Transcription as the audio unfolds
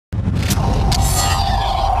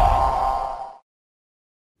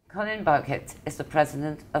Colin Bowkett is the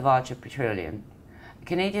president of Agefi Petroleum, a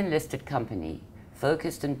Canadian-listed company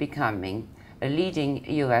focused on becoming a leading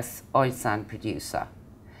US oil sand producer.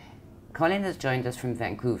 Colin has joined us from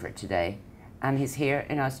Vancouver today, and he's here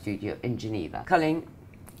in our studio in Geneva. Colin,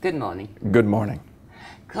 good morning. Good morning.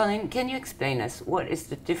 Colin, can you explain us what is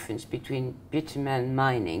the difference between bitumen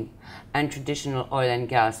mining and traditional oil and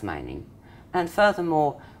gas mining? And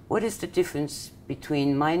furthermore, what is the difference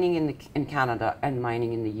between mining in Canada and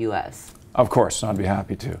mining in the US? Of course, I'd be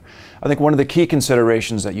happy to. I think one of the key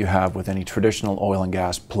considerations that you have with any traditional oil and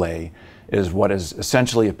gas play is what is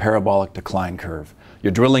essentially a parabolic decline curve.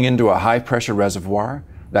 You're drilling into a high pressure reservoir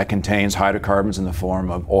that contains hydrocarbons in the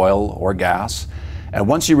form of oil or gas. And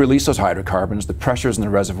once you release those hydrocarbons, the pressures in the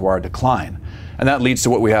reservoir decline. And that leads to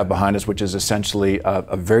what we have behind us, which is essentially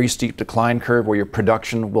a very steep decline curve where your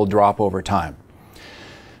production will drop over time.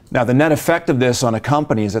 Now, the net effect of this on a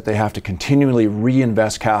company is that they have to continually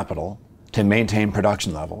reinvest capital to maintain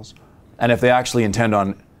production levels. And if they actually intend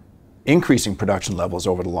on increasing production levels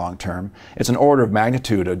over the long term, it's an order of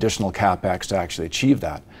magnitude additional capex to actually achieve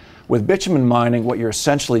that. With bitumen mining, what you're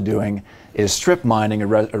essentially doing is strip mining a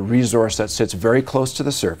resource that sits very close to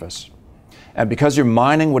the surface. And because you're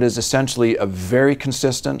mining what is essentially a very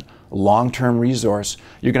consistent long-term resource,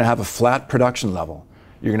 you're going to have a flat production level.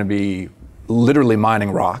 You're going to be literally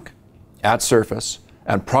mining rock at surface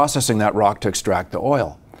and processing that rock to extract the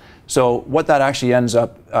oil. So what that actually ends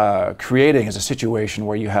up creating is a situation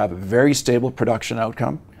where you have a very stable production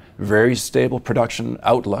outcome, very stable production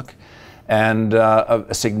outlook, and a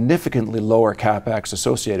significantly lower capex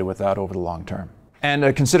associated with that over the long term. And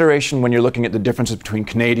a consideration when you're looking at the differences between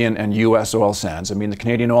Canadian and US oil sands. I mean, the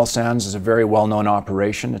Canadian oil sands is a very well-known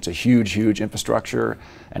operation. It's a huge, huge infrastructure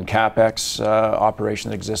and capex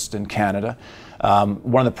operation that exists in Canada.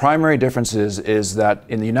 One of the primary differences is that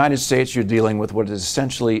in the United States, you're dealing with what is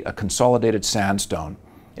essentially a consolidated sandstone.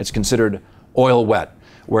 It's considered oil wet,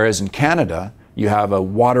 whereas in Canada, you have a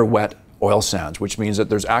water wet oil sands, which means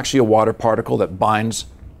that there's actually a water particle that binds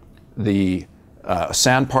the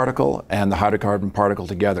sand particle and the hydrocarbon particle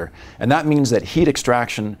together. And that means that heat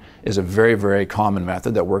extraction is a very, very common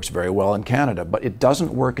method that works very well in Canada, but it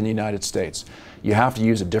doesn't work in the United States. You have to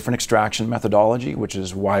use a different extraction methodology, which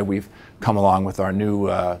is why we've come along with our new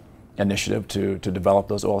initiative to develop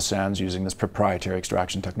those oil sands using this proprietary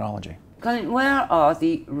extraction technology. Colin, where are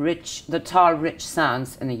the tar-rich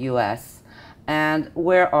sands in the US, and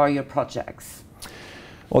where are your projects?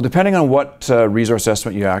 Well, depending on what resource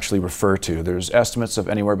estimate you actually refer to, there's estimates of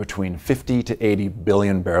anywhere between 50 to 80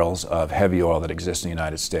 billion barrels of heavy oil that exists in the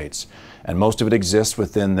United States. And most of it exists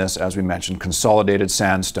within this, as we mentioned, consolidated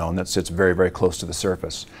sandstone that sits very, very close to the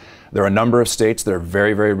surface. There are a number of states that are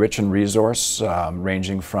very, very rich in resource,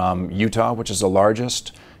 ranging from Utah, which is the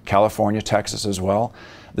largest, California, Texas as well.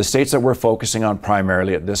 The states that we're focusing on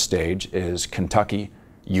primarily at this stage is Kentucky,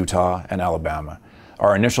 Utah, and Alabama.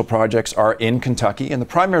 Our initial projects are in Kentucky, and the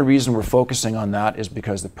primary reason we're focusing on that is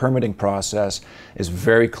because the permitting process is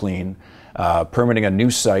very clean. Permitting a new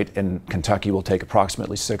site in Kentucky will take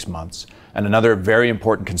approximately 6 months. And another very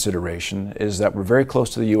important consideration is that we're very close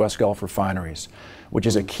to the US Gulf refineries, which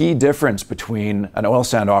is a key difference between an oil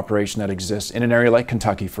sand operation that exists in an area like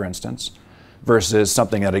Kentucky, for instance, versus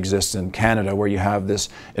something that exists in Canada, where you have this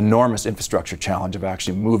enormous infrastructure challenge of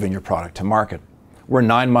actually moving your product to market. We're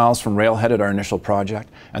 9 miles from railhead at our initial project,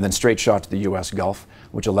 and then straight shot to the US Gulf,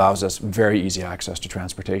 which allows us very easy access to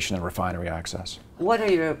transportation and refinery access. What are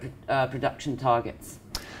your production targets?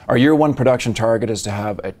 Our year one production target is to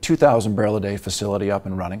have a 2,000 barrel a day facility up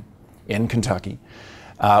and running in Kentucky,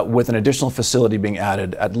 with an additional facility being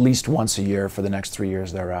added at least once a year for the next 3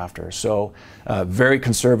 years thereafter. So very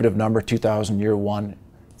conservative number, 2,000 year one,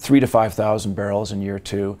 3,000 to 5,000 barrels in year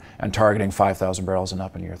two, and targeting 5,000 barrels and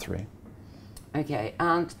up in year three. Okay,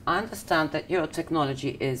 and I understand that your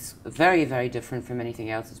technology is very, very different from anything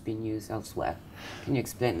else that's been used elsewhere. Can you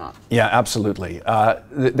explain that? Yeah, absolutely.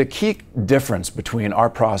 The key difference between our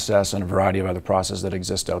process and a variety of other processes that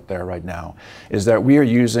exist out there right now is that we are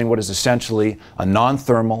using what is essentially a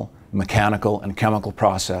non-thermal, mechanical, and chemical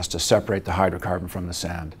process to separate the hydrocarbon from the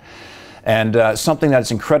sand. And something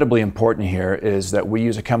that's incredibly important here is that we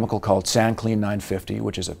use a chemical called SandClean 950,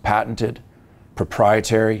 which is a patented,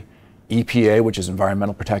 proprietary, EPA, which is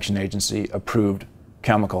Environmental Protection Agency approved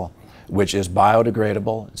chemical, which is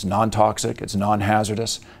biodegradable, it's non-toxic, it's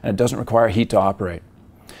non-hazardous, and it doesn't require heat to operate.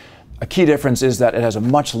 A key difference is that it has a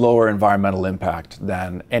much lower environmental impact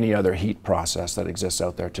than any other heat process that exists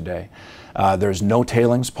out there today. There's no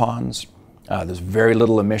tailings ponds. There's very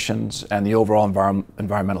little emissions, and the overall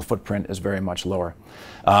environmental footprint is very much lower.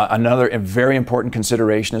 Another very important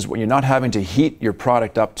consideration is when you're not having to heat your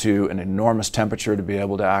product up to an enormous temperature to be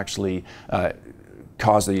able to actually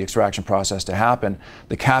cause the extraction process to happen,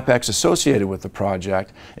 the capex associated with the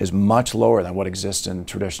project is much lower than what exists in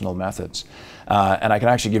traditional methods. And I can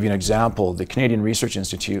actually give you an example. The Canadian Research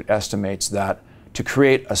Institute estimates that to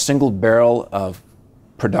create a single barrel of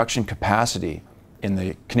production capacity in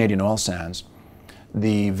the Canadian oil sands,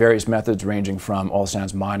 the various methods ranging from oil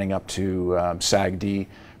sands mining up to SAGD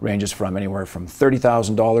ranges from anywhere from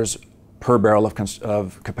 $30,000 per barrel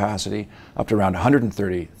of capacity up to around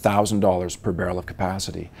 $130,000 per barrel of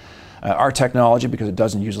capacity. Our technology, because it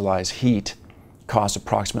doesn't utilize heat, costs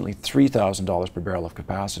approximately $3,000 per barrel of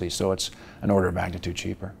capacity, so it's an order of magnitude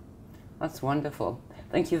cheaper. That's wonderful.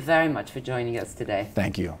 Thank you very much for joining us today.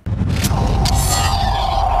 Thank you.